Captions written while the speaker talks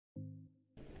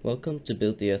Welcome to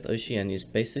Build the Earth Oceania's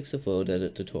Basics of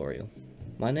Worldedit tutorial.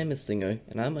 My name is Thingo,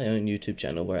 and I have my own YouTube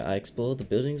channel where I explore the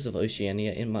buildings of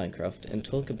Oceania in Minecraft and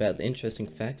talk about the interesting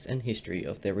facts and history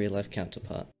of their real life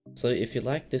counterpart. So if you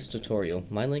like this tutorial,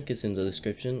 my link is in the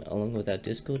description along with our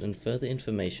Discord and further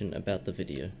information about the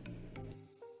video.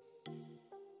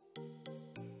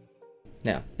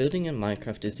 Now, building in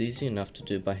Minecraft is easy enough to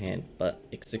do by hand, but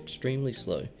it's extremely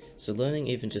slow, so learning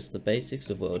even just the basics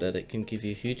of Worldedit can give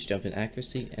you a huge jump in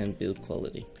accuracy and build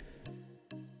quality.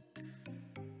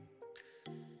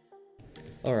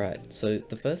 Alright, so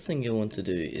the first thing you'll want to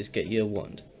do is get your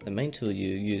wand, the main tool you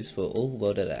use for all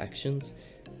Worldedit actions,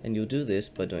 and you'll do this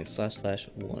by doing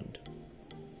 //wand.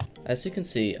 As you can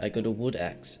see, I got a wood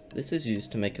axe. This is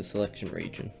used to make a selection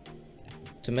region.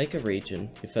 To make a region,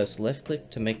 you first left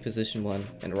click to make position 1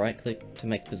 and right click to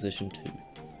make position 2.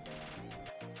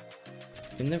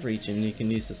 In the region you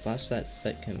can use the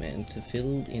 /set command to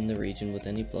fill in the region with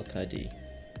any block ID.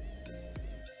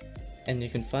 And you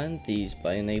can find these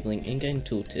by enabling in-game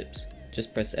tooltips.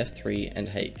 Just press F3 and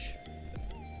H.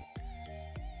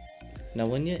 Now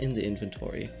when you're in the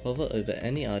inventory, hover over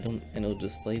any item and it'll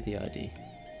display the ID.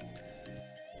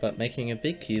 But making a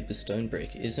big cube of stone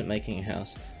brick isn't making a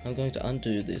house. I'm going to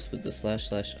undo this with the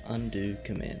 /undo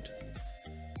command.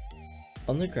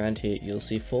 On the ground here you'll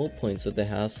see 4 points of the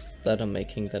house that I'm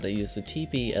making that I use the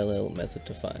TPLL method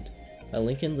to find. A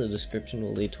link in the description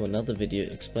will lead to another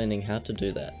video explaining how to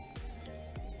do that.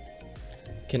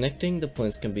 Connecting the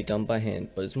points can be done by hand,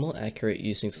 but is more accurate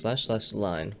using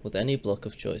 /line with any block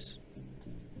of choice.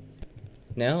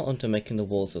 Now onto making the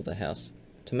walls of the house.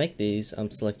 To make these,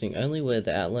 I'm selecting only where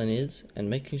the outline is and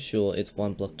making sure it's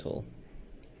 1 block tall.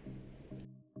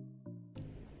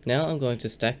 Now I'm going to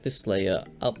stack this layer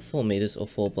up 4 meters or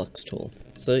 4 blocks tall,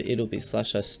 so it'll be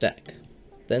 /stack.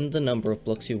 Then the number of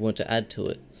blocks you want to add to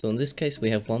it, so in this case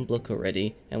we have 1 block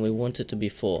already and we want it to be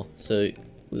 4, so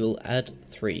we will add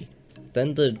 3.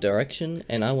 Then the direction,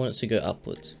 and I want it to go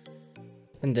upwards.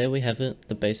 And there we have it,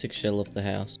 the basic shell of the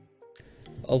house.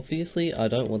 Obviously I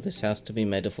don't want this house to be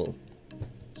made of wool,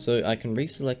 so I can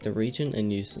reselect the region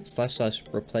and use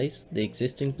 /replace the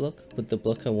existing block with the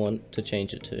block I want to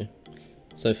change it to.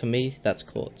 So for me, that's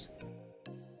quartz.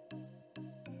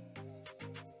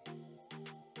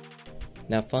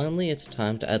 Now finally it's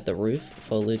time to add the roof,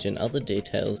 foliage and other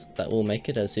details that will make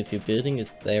it as if your building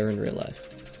is there in real life.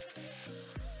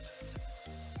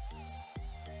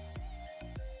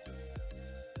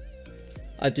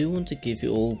 I do want to give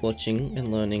you all watching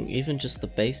and learning even just the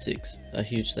basics a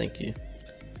huge thank you.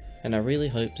 And I really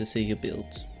hope to see your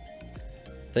builds.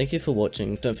 Thank you for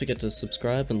watching, don't forget to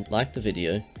subscribe and like the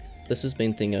video. This has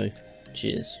been Thingo,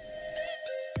 cheers.